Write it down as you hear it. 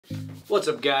What's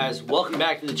up, guys? Welcome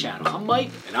back to the channel. I'm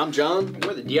Mike. And I'm John. And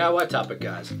we're the DIY Topic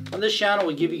Guys. On this channel,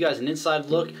 we give you guys an inside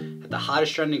look at the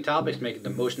hottest trending topics making the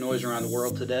most noise around the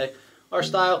world today. Our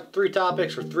style, 3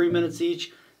 topics for 3 minutes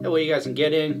each. That way you guys can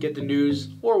get in, get the news,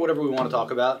 or whatever we want to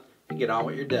talk about, and get on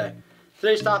with your day.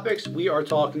 Today's topics, we are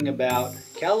talking about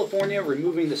California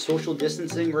removing the social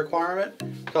distancing requirement.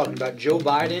 We're talking about Joe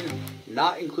Biden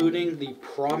not including the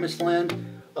promised land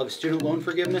of student loan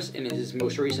forgiveness in his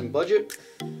most recent budget.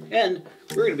 And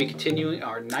we're going to be continuing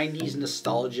our 90s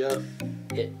nostalgia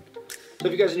hit. So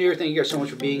if you guys are new, thank you guys so much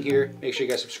for being here. Make sure you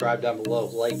guys subscribe down below,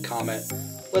 like, comment.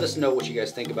 Let us know what you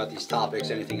guys think about these topics,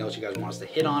 anything else you guys want us to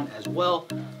hit on as well.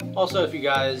 Also, if you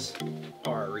guys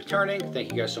are returning,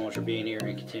 thank you guys so much for being here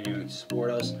and continuing to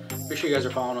support us. Make sure you guys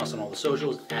are following us on all the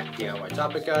socials at DIY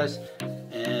Topic Guys.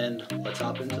 And let's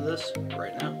hop into this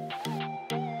right now.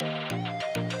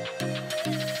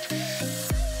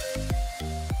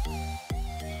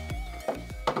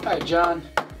 All right, John.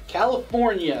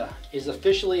 California is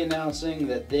officially announcing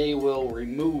that they will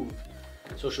remove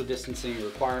social distancing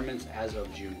requirements as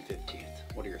of June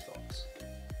 15th. What are your thoughts?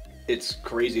 It's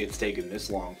crazy it's taken this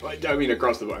long. I mean,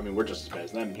 across the board, I mean, we're just as bad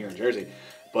as them here in Jersey.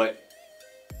 But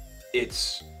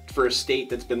it's for a state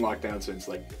that's been locked down since,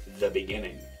 like, the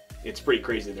beginning. It's pretty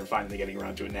crazy that they're finally getting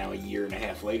around to it now, a year and a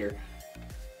half later.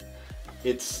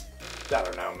 It's, I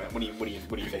don't know, man. What do you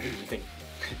think? You think?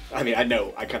 I mean,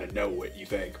 I kind of know what you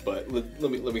think, but let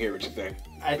me hear what you think.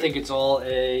 I think it's all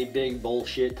a big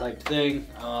bullshit type thing.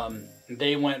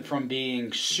 They went from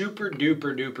being super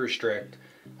duper strict.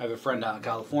 I have a friend out in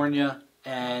California,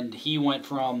 and he went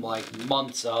from like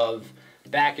months of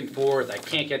back and forth. I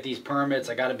can't get these permits.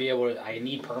 I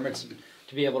need permits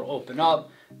to be able to open up.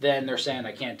 Then they're saying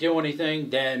I can't do anything.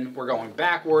 Then we're going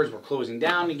backwards. We're closing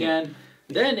down again.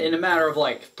 Then in a matter of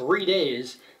like 3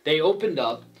 days, they opened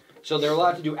up. So they're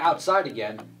allowed to do outside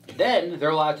again. Then they're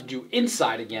allowed to do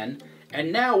inside again.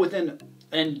 And now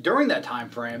during that time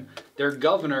frame, their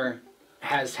governor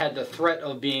has had the threat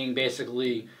of being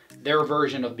basically their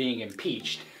version of being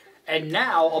impeached. And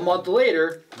now, a month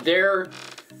later,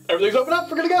 everything's open up,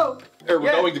 we're gonna go. Or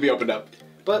we're going to be opened up.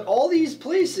 But all these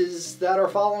places that are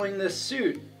following this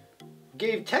suit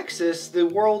gave Texas the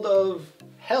world of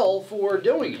hell for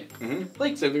doing it. Mm-hmm.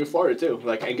 Like, same thing with Florida too.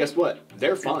 Like, and guess what?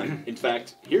 They're fine. In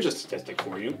fact, here's a statistic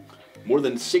for you. More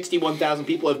than 61,000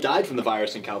 people have died from the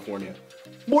virus in California.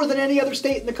 More than any other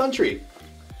state in the country.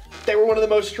 They were one of the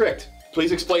most strict.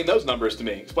 Please explain those numbers to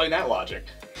me. Explain that logic.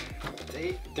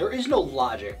 There is no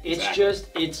logic. It's just,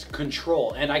 it's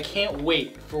control. And I can't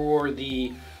wait for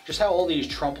just how all these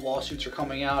Trump lawsuits are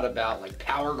coming out about like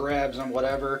power grabs and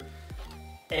whatever.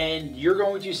 And you're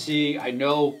going to see, I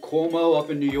know Cuomo up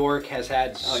in New York has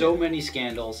had so many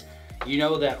scandals. You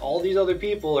know that all these other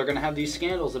people are going to have these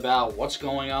scandals about what's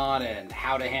going on and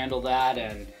how to handle that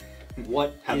and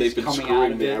how they've been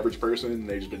screwing the average person. And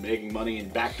they've just been making money in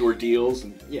backdoor deals.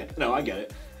 And yeah, no, I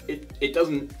get it. It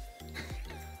doesn't.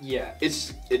 Yeah,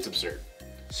 it's absurd.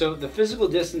 So the physical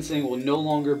distancing will no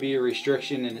longer be a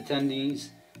restriction in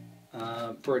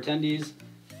for attendees,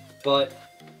 but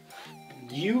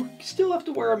you still have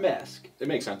to wear a mask. It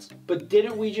makes sense. But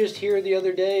didn't we just hear the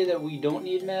other day that we don't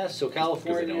need masks? So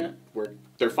California,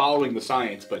 they're following the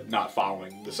science, but not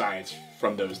following the science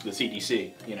from the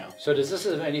CDC, you know. So does this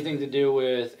have anything to do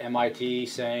with MIT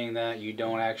saying that you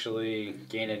don't actually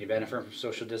gain any benefit from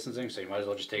social distancing, so you might as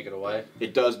well just take it away?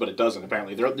 It does, but it doesn't.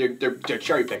 Apparently, they're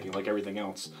cherry picking like everything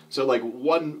else. So like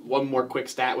one more quick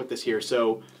stat with this here.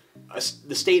 So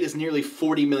the state is nearly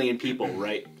 40 million people,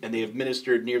 right? And they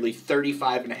administered nearly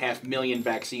 35.5 million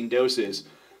vaccine doses.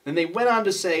 Then they went on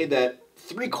to say that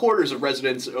 3/4 of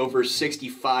residents over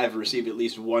 65 receive at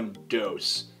least 1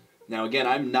 dose. Now again,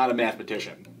 I'm not a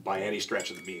mathematician by any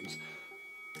stretch of the means.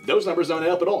 Those numbers don't add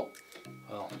up at all.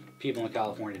 Well, people in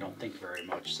California don't think very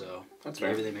much, so that's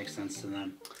fair. Maybe they make sense to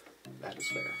them. That is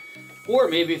fair. Or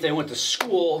maybe if they went to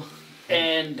school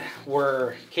and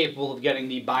were capable of getting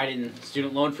the Biden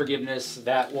student loan forgiveness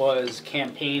that was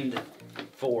campaigned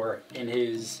for in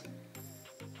his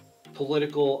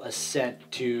political assent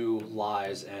to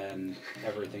lies and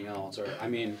everything else, or I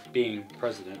mean, being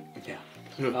president. Yeah.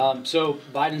 So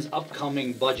Biden's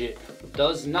upcoming budget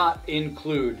does not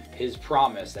include his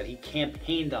promise that he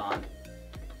campaigned on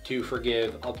to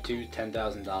forgive up to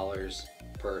 $10,000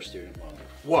 per student loan.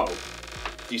 Whoa.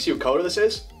 Do you see what color this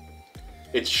is?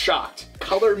 It's shocked.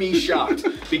 Color me shocked.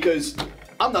 Because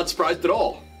I'm not surprised at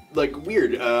all. Like,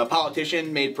 weird. A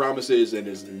politician made promises and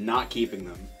is not keeping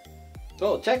them.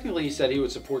 Well, technically he said he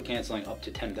would support canceling up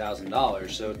to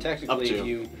 $10,000. So technically if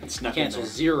you cancel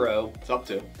 0, it's up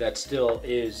to. That still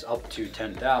is up to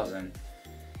 $10,000.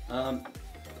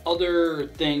 Other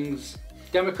things,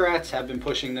 Democrats have been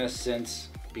pushing this since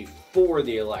before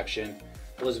the election.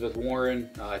 Elizabeth Warren,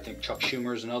 I think Chuck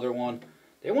Schumer's another one.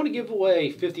 They want to give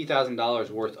away $50,000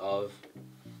 worth of...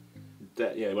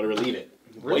 That, yeah, they want to relieve it.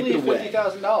 Relieve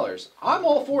 $50,000. I'm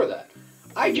all for that.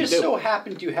 I just so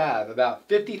happen to have about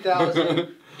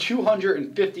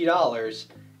 $50,250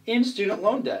 in student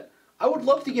loan debt. I would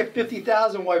love to get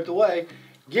 $50,000 wiped away,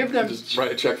 give them... Just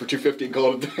write a check for $250 and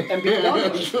call it a day. And be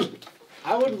done with it.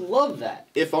 I would love that.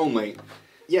 If only.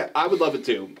 Yeah, I would love it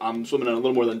too. I'm swimming in a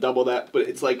little more than double that, but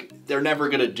it's like they're never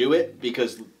going to do it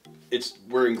because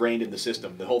we're ingrained in the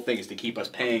system. The whole thing is to keep us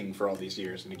paying for all these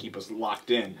years and to keep us locked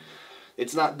in.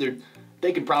 It's not...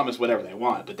 They can promise whatever they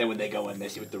want, but then when they go in, they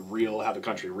see what how the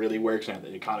country really works and how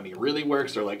the economy really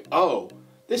works, they're like, oh,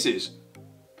 this is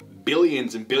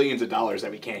billions and billions of dollars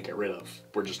that we can't get rid of.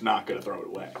 We're just not going to throw it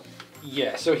away.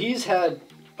 Yeah, so he's had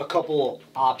a couple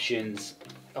options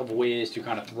of ways to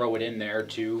kind of throw it in there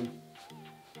to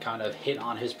kind of hit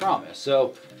on his promise.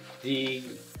 So the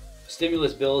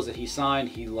stimulus bills that he signed,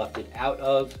 he left it out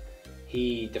of.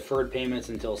 He deferred payments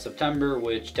until September,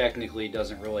 which technically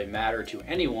doesn't really matter to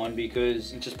anyone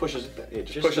because... It just pushes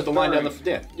the line down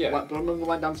the... Yeah. The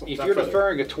line down if you're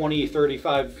deferring a 20,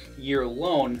 35-year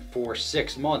loan for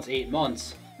 6 months, 8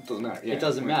 months... It doesn't matter. Yeah. It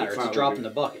doesn't matter. It's a drop in the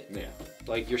bucket. Yeah.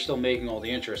 Like, you're still making all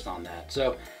the interest on that.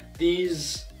 So,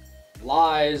 these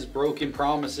lies, broken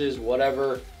promises,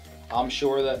 whatever, I'm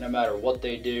sure that no matter what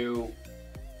they do,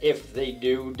 if they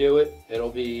do it, it'll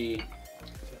be...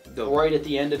 right at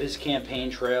the end of his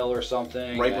campaign trail or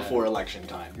something. Right before election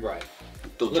time. Right.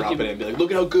 They'll drop it in and be like,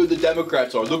 look at how good the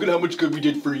Democrats are. Look at how much good we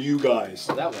did for you guys.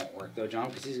 Well, that won't work though, John,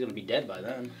 because he's going to be dead by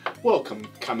then. Well,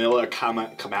 Camilla,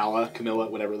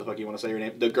 whatever the fuck you want to say her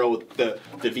name. The girl with the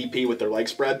VP with their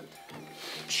legs spread.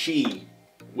 She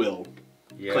will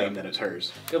claim that it's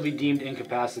hers. He'll be deemed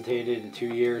incapacitated in 2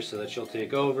 years so that she'll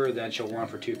take over. Then she'll run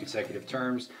for 2 consecutive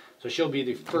terms. So she'll be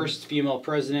the first female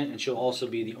president, and she'll also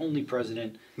be the only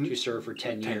president to serve for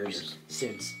 10 years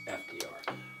since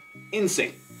FDR.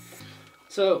 Insane.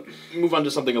 So, move on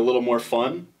to something a little more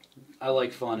fun. I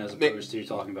like fun as opposed to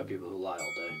talking about people who lie all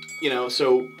day. You know,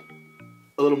 so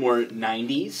a little more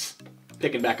 90s.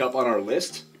 Picking back up on our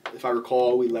list. If I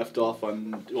recall, we left off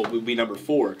on, well, it would be number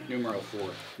 4. Numero 4.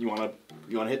 You wanna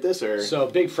hit this or? So,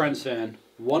 big Friends fan.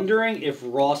 Wondering if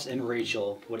Ross and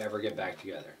Rachel would ever get back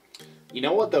together. You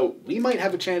know what, though? We might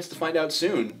have a chance to find out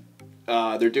soon.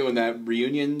 They're doing that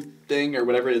reunion thing or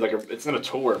whatever. It's not a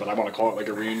tour, but I want to call it like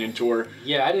a reunion tour.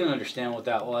 Yeah, I didn't understand what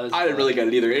that was. I didn't really get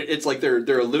it either. It's like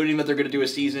they're alluding that they're going to do a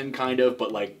season, kind of,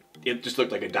 but like it just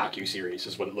looked like a docu-series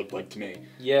is what it looked like to me.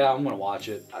 Yeah, I'm going to watch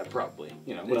it. Probably.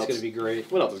 You know, it's going to be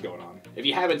great. What else is going on? If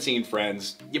you haven't seen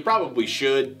Friends, you probably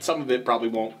should. Some of it probably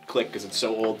won't click because it's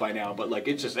so old by now, but like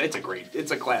it's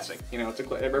a classic. You know,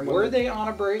 Were they on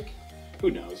a break?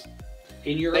 Who knows?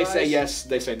 In your eyes? They say yes,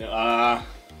 they say no. I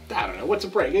don't know. What's a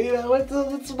break? You know,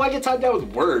 why get tied down with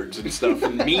words and stuff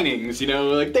and meanings? You know,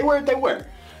 like they were.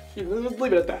 You know, let's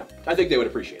leave it at that. I think they would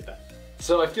appreciate that.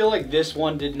 So I feel like this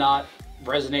one did not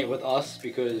resonate with us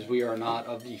because we are not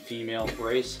of the female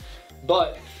race,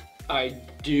 but I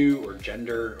do, or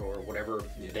gender, or whatever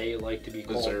they like to be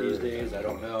called these days. I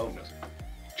don't know.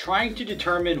 Trying to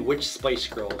determine which Spice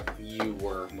Girl you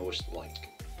were most like.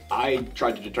 I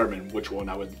tried to determine which one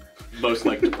I would most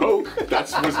like to poke.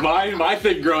 That was my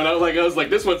thing growing up. I was like,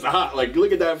 this one's hot. Like,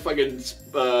 look at that fucking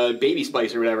Baby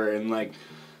Spice or whatever. And like,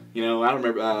 you know, I don't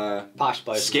remember. Posh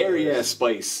Spice. Scary ass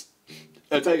Spice.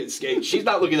 I'll tell you, she's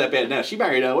not looking that bad now. She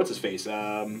married, what's his face?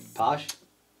 Posh?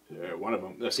 One of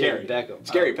them. Scary. Beckham.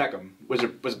 Scary Peckham. Was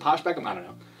it Posh Beckham? I don't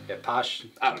know. Yeah, Posh.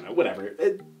 I don't know. Whatever.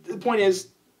 The point is,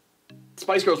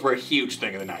 Spice Girls were a huge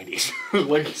thing in the 90s.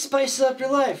 Like, spice up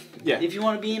your life. Yeah. If you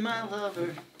want to be my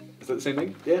lover. Is that the same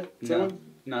thing? Yeah. Same one?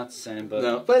 Not the same, but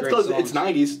no. But it's close. It's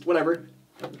 90s. Whatever.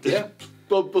 Yeah.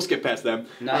 We'll skip past them.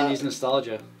 90s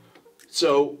nostalgia.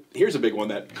 So here's a big one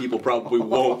that people probably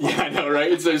won't. Yeah, I know,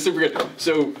 right? It's super good.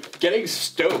 So getting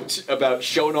stoked about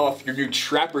showing off your new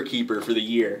Trapper Keeper for the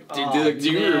year. Do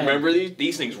you remember these?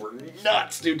 These things were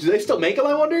nuts, dude. Do they still make them?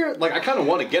 I wonder. Like, I kind of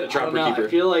want to get a Trapper Keeper. I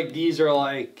feel like these are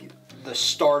like the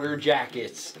starter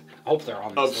jackets. I hope they're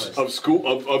on this list. Of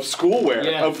schoolwear.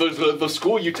 Yeah. Of the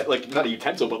school like not a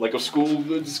utensil, but like of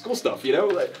school stuff. You know.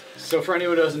 Like, so for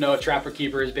anyone who doesn't know, a Trapper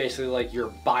Keeper is basically like your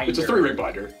binder. It's a 3-ring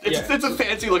binder. It's a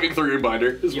fancy looking 3-ring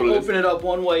binder. You open it up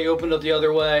one way, you open it up the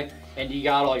other way, and you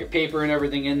got all your paper and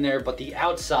everything in there. But the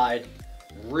outside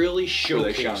really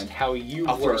showcased how you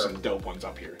I'll were. throw some dope ones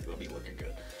up here. They'll be looking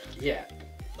good. Yeah,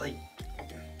 like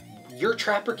your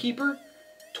Trapper Keeper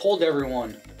told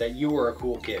everyone that you were a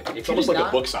cool kid. It's almost like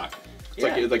a book sock.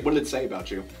 It's like what did it say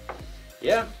about you?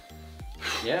 Yeah.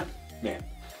 Yeah. Man.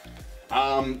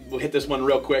 We'll hit this one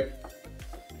real quick.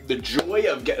 The joy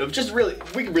of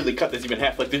we can really cut this even in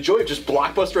half. Like the joy of just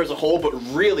Blockbuster as a whole, but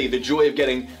really the joy of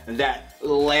getting that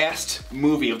last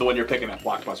movie of the one you're picking at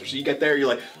Blockbuster. So you get there, you're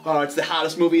like, oh, it's the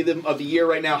hottest movie of the year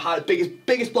right now,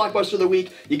 biggest Blockbuster of the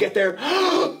week. You get there,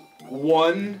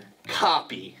 one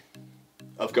copy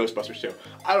of Ghostbusters 2.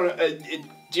 I don't know.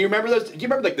 Do you remember those? Do you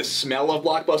remember like the smell of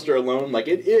Blockbuster alone? Like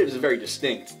it is very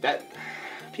distinct. That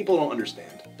people don't understand.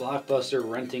 Blockbuster,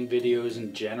 renting videos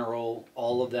in general,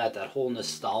 all of that whole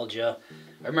nostalgia.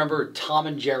 I remember Tom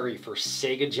and Jerry for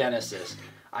Sega Genesis.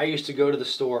 I used to go to the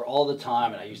store all the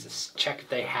time and I used to check if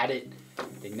they had it.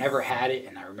 They never had it,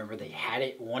 and I remember they had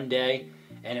it one day,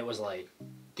 and it was like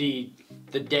the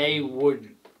day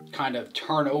would kind of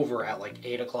turn over at like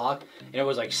 8 o'clock, and it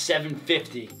was like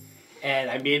 7:50.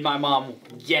 And I made my mom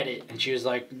get it, and she was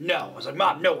like, no. I was like,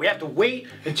 Mom, no, we have to wait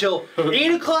until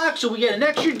 8 o'clock so we get an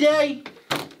extra day.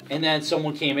 And then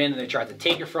someone came in and they tried to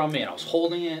take it from me, and I was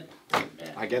holding it. Man.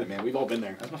 I get it, man. We've all been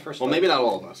there. That's my first. Well, maybe not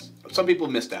all of us. Some people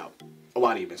missed out. A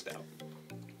lot of you missed out.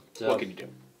 So, what can you do?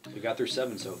 We got through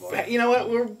 7 so far. But you know what?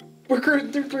 We're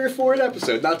currently through 3 or 4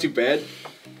 episodes. Not too bad.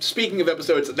 Speaking of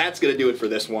episodes, that's going to do it for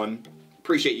this one.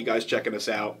 Appreciate you guys checking us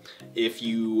out. If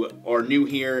you are new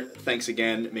here, thanks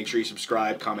again. Make sure you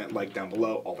subscribe, comment, like down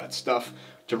below, all that stuff.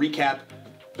 To recap,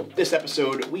 this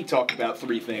episode, we talked about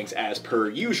 3 things as per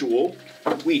usual.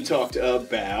 We talked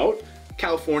about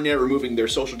California removing their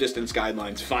social distance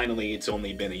guidelines. Finally, it's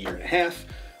only been a year and a half.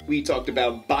 We talked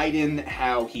about Biden,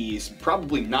 how he's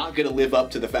probably not going to live up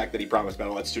to the fact that he promised about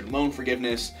all that student loan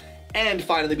forgiveness. And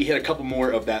finally, we hit a couple more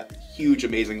of that huge,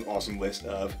 amazing, awesome list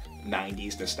of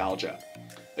 90s nostalgia.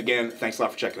 Again, thanks a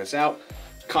lot for checking us out.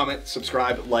 Comment,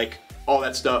 subscribe, like, all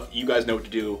that stuff. You guys know what to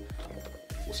do.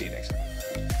 We'll see you next time.